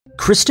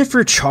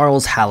Christopher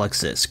Charles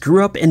Halixis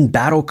grew up in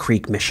Battle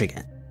Creek,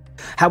 Michigan.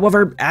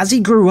 However, as he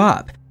grew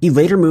up, he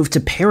later moved to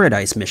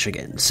Paradise,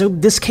 Michigan, so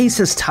this case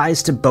has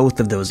ties to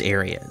both of those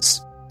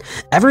areas.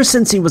 Ever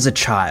since he was a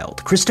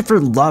child, Christopher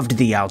loved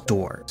the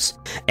outdoors,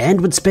 and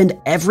would spend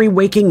every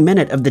waking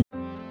minute of the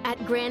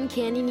At Grand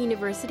Canyon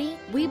University,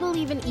 we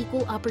believe in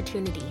equal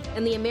opportunity,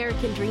 and the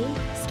American dream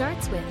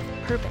starts with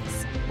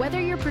purpose. Whether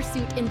your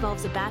pursuit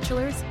involves a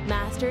bachelor's,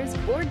 master's,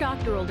 or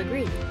doctoral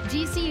degree,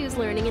 GCU's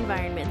learning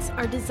environments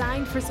are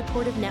designed for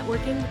supportive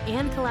networking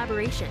and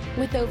collaboration.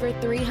 With over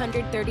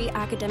 330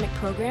 academic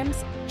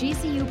programs,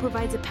 GCU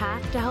provides a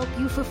path to help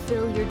you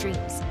fulfill your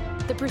dreams.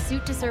 The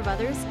pursuit to serve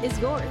others is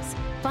yours.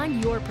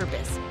 Find your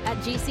purpose at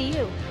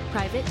GCU.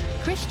 Private,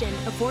 Christian,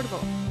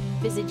 affordable.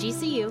 Visit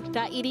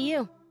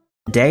gcu.edu.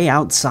 day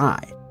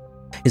outside.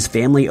 His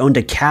family owned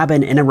a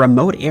cabin in a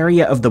remote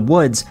area of the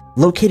woods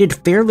located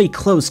fairly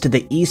close to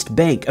the east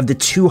bank of the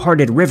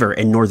Two-Hearted River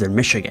in northern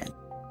Michigan.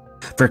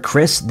 For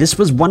Chris, this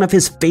was one of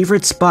his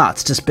favorite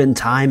spots to spend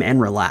time and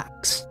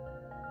relax.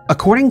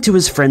 According to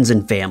his friends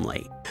and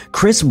family,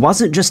 Chris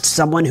wasn't just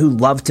someone who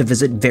loved to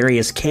visit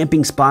various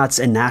camping spots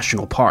and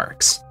national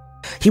parks.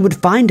 He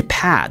would find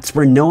paths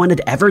where no one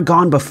had ever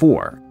gone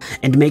before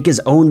and make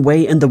his own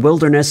way in the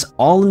wilderness,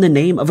 all in the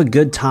name of a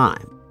good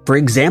time. For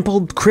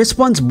example, Chris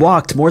once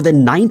walked more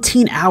than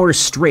 19 hours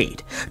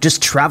straight, just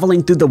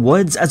traveling through the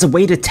woods as a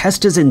way to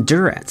test his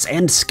endurance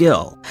and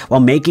skill while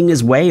making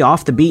his way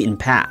off the beaten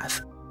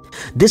path.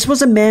 This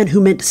was a man who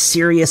meant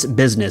serious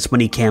business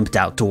when he camped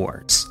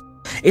outdoors.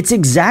 It's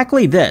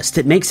exactly this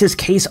that makes his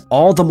case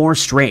all the more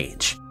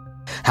strange.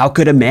 How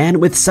could a man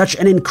with such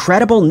an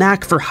incredible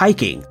knack for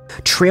hiking,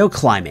 trail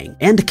climbing,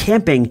 and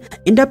camping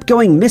end up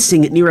going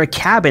missing near a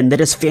cabin that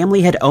his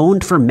family had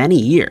owned for many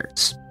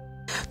years?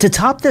 To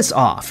top this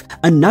off,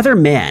 another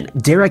man,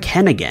 Derek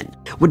Hennigan,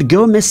 would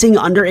go missing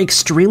under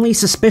extremely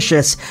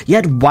suspicious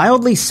yet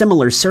wildly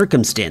similar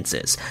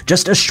circumstances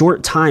just a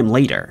short time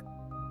later.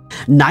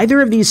 Neither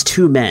of these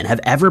two men have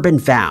ever been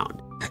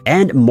found,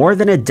 and more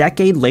than a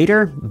decade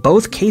later,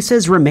 both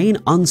cases remain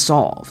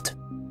unsolved.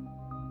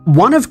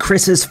 One of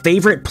Chris's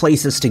favorite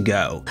places to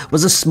go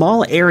was a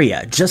small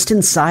area just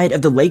inside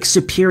of the Lake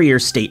Superior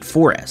State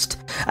Forest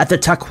at the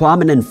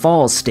Tahquamenon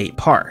Falls State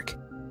Park.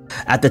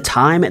 At the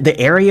time, the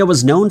area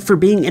was known for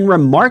being in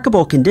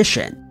remarkable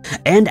condition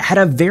and had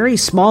a very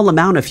small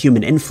amount of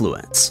human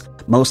influence,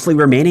 mostly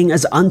remaining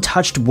as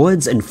untouched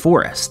woods and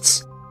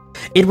forests.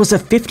 It was a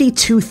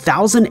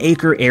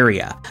 52,000-acre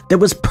area that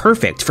was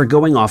perfect for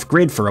going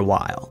off-grid for a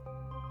while.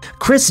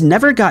 Chris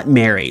never got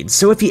married,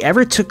 so if he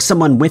ever took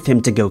someone with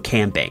him to go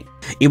camping,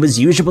 it was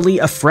usually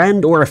a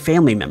friend or a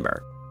family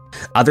member.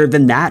 Other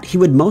than that, he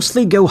would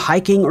mostly go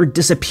hiking or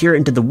disappear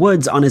into the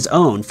woods on his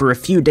own for a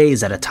few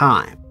days at a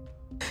time.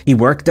 He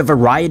worked a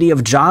variety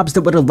of jobs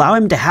that would allow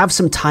him to have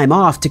some time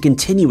off to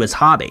continue his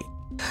hobby,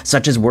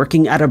 such as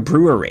working at a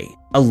brewery,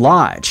 a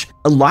lodge,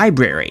 a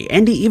library,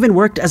 and he even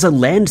worked as a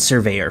land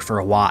surveyor for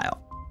a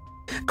while.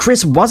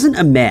 Chris wasn't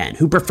a man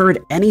who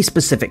preferred any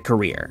specific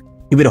career.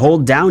 He would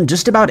hold down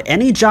just about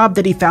any job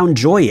that he found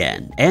joy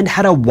in and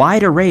had a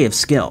wide array of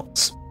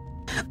skills.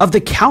 Of the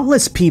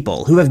countless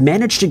people who have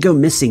managed to go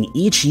missing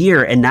each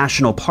year in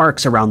national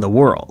parks around the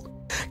world,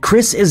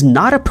 Chris is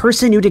not a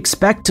person you'd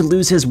expect to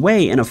lose his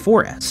way in a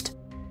forest.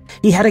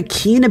 He had a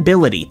keen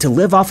ability to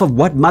live off of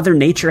what Mother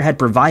Nature had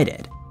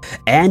provided,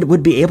 and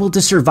would be able to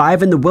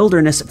survive in the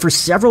wilderness for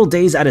several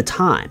days at a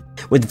time,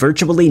 with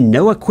virtually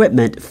no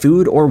equipment,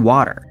 food, or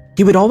water.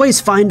 He would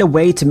always find a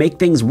way to make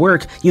things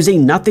work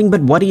using nothing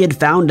but what he had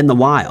found in the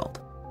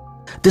wild.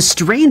 The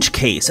strange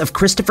case of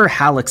Christopher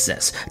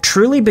Halixis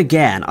truly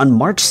began on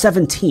March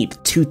 17,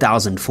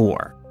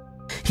 2004.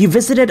 He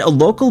visited a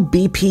local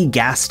BP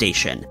gas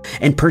station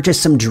and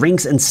purchased some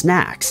drinks and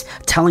snacks,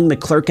 telling the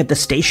clerk at the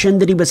station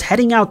that he was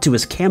heading out to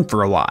his camp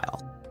for a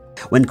while.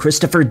 When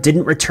Christopher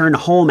didn't return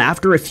home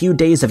after a few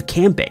days of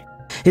camping,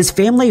 his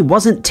family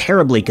wasn't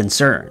terribly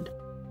concerned.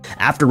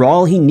 After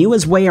all, he knew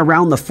his way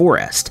around the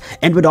forest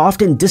and would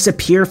often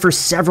disappear for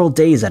several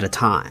days at a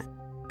time.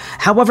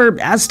 However,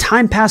 as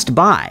time passed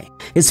by,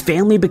 his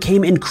family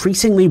became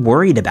increasingly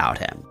worried about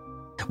him.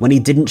 When he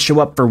didn't show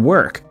up for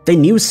work, they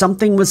knew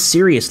something was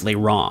seriously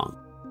wrong.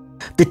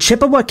 The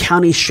Chippewa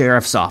County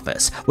Sheriff's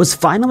Office was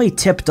finally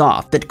tipped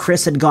off that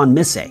Chris had gone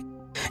missing,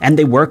 and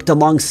they worked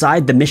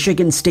alongside the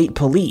Michigan State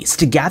Police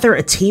to gather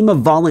a team of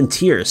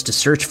volunteers to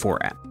search for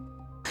him.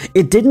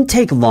 It didn't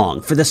take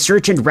long for the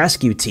search and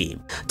rescue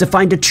team to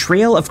find a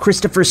trail of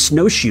Christopher's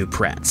snowshoe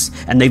prints,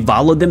 and they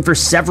followed them for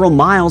several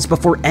miles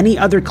before any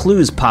other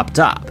clues popped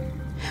up.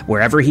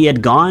 Wherever he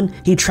had gone,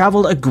 he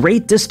traveled a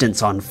great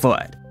distance on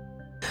foot.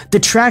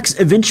 The tracks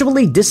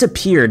eventually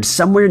disappeared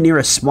somewhere near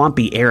a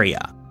swampy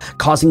area,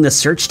 causing the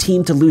search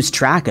team to lose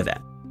track of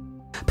him.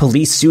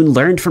 Police soon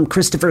learned from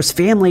Christopher's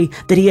family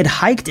that he had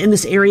hiked in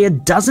this area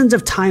dozens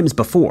of times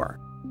before.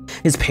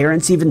 His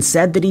parents even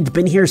said that he'd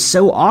been here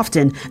so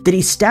often that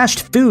he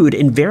stashed food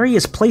in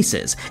various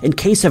places in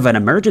case of an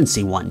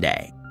emergency one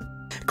day.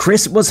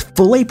 Chris was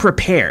fully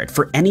prepared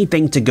for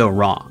anything to go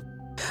wrong.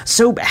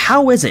 So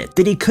how is it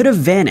that he could have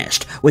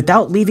vanished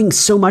without leaving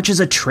so much as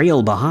a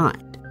trail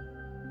behind?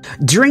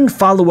 During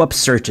follow-up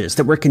searches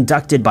that were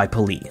conducted by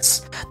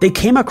police, they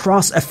came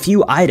across a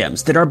few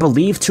items that are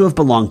believed to have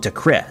belonged to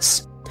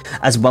Chris,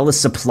 as well as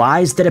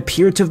supplies that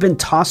appear to have been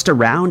tossed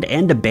around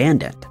and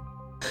abandoned.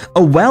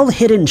 A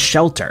well-hidden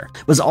shelter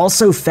was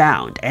also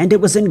found, and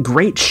it was in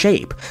great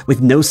shape,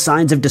 with no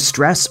signs of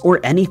distress or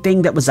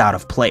anything that was out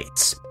of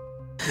place.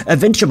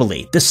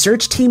 Eventually, the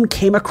search team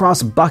came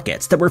across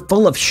buckets that were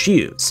full of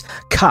shoes,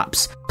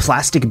 cups,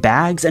 plastic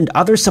bags, and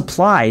other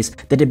supplies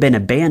that had been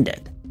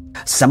abandoned,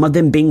 some of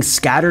them being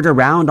scattered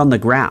around on the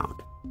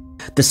ground.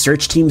 The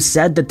search team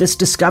said that this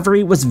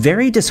discovery was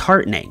very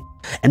disheartening,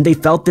 and they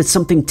felt that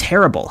something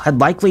terrible had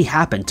likely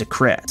happened to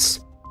Chris.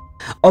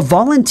 A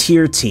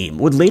volunteer team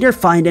would later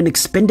find an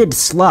expended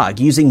slug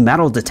using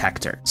metal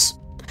detectors.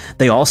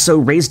 They also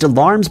raised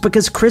alarms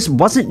because Chris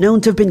wasn't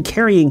known to have been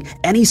carrying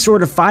any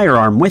sort of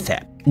firearm with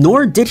him,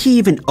 nor did he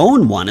even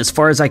own one as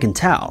far as I can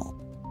tell.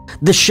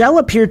 The shell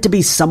appeared to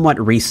be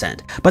somewhat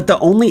recent, but the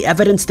only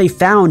evidence they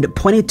found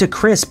pointed to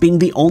Chris being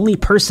the only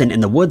person in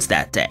the woods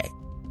that day.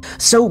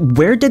 So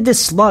where did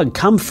this slug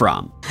come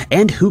from,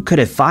 and who could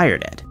have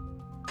fired it?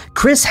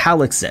 Chris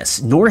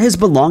Halixis nor his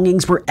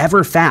belongings were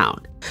ever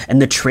found,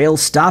 and the trail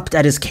stopped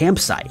at his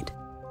campsite.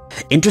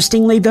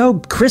 Interestingly though,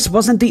 Chris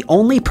wasn't the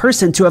only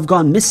person to have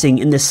gone missing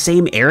in the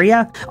same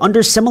area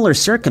under similar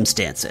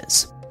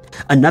circumstances.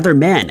 Another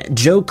man,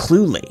 Joe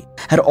Cluley,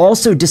 had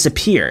also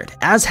disappeared,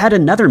 as had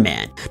another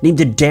man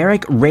named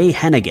Derek Ray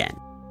Hennigan.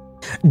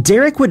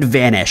 Derek would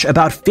vanish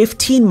about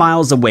 15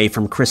 miles away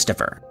from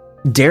Christopher.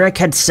 Derek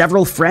had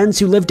several friends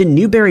who lived in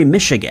Newberry,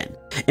 Michigan,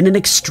 in an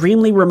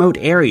extremely remote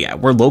area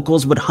where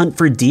locals would hunt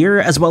for deer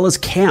as well as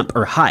camp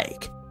or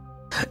hike.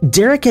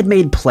 Derek had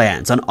made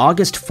plans on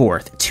August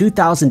 4th,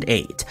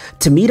 2008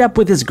 to meet up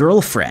with his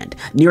girlfriend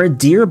near a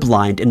deer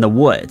blind in the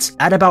woods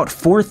at about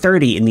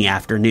 4:30 in the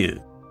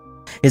afternoon.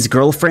 His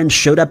girlfriend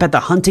showed up at the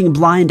hunting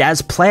blind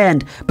as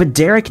planned, but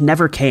Derek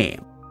never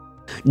came.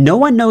 No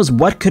one knows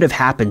what could have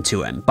happened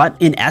to him, but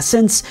in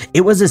essence,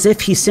 it was as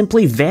if he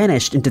simply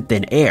vanished into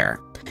thin air,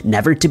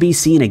 never to be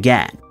seen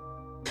again.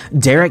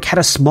 Derek had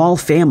a small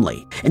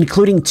family,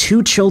 including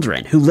 2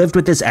 children who lived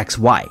with his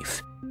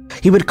ex-wife.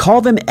 He would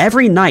call them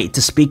every night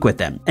to speak with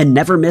them and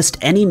never missed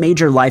any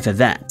major life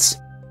events.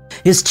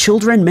 His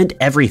children meant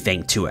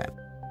everything to him.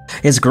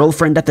 His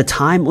girlfriend at the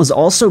time was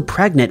also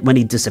pregnant when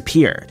he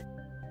disappeared.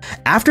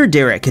 After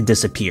Derek had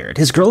disappeared,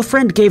 his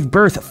girlfriend gave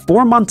birth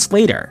 4 months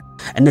later,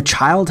 and the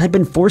child had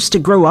been forced to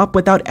grow up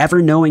without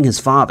ever knowing his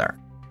father.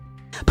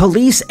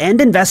 Police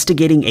and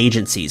investigating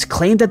agencies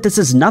claim that this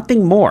is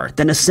nothing more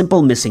than a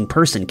simple missing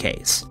person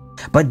case,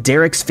 but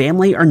Derek's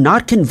family are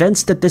not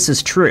convinced that this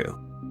is true.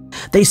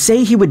 They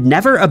say he would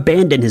never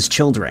abandon his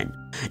children,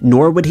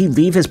 nor would he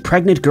leave his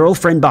pregnant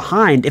girlfriend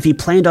behind if he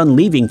planned on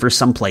leaving for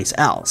someplace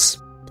else.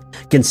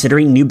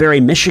 Considering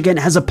Newberry, Michigan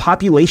has a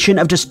population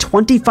of just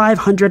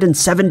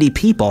 2,570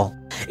 people,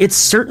 it's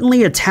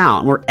certainly a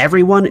town where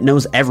everyone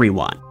knows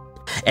everyone,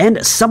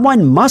 and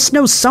someone must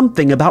know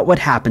something about what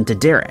happened to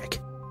Derek.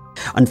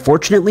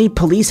 Unfortunately,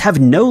 police have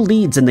no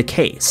leads in the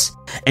case,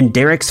 and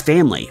Derek's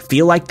family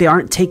feel like they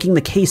aren't taking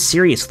the case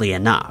seriously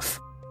enough.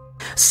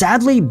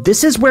 Sadly,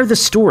 this is where the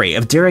story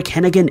of Derek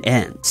Hennigan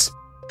ends.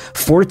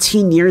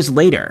 14 years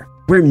later,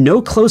 we're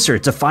no closer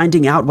to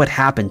finding out what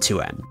happened to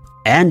him.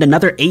 And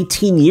another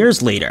 18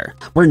 years later,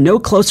 we're no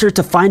closer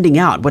to finding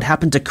out what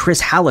happened to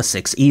Chris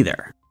Halixis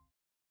either.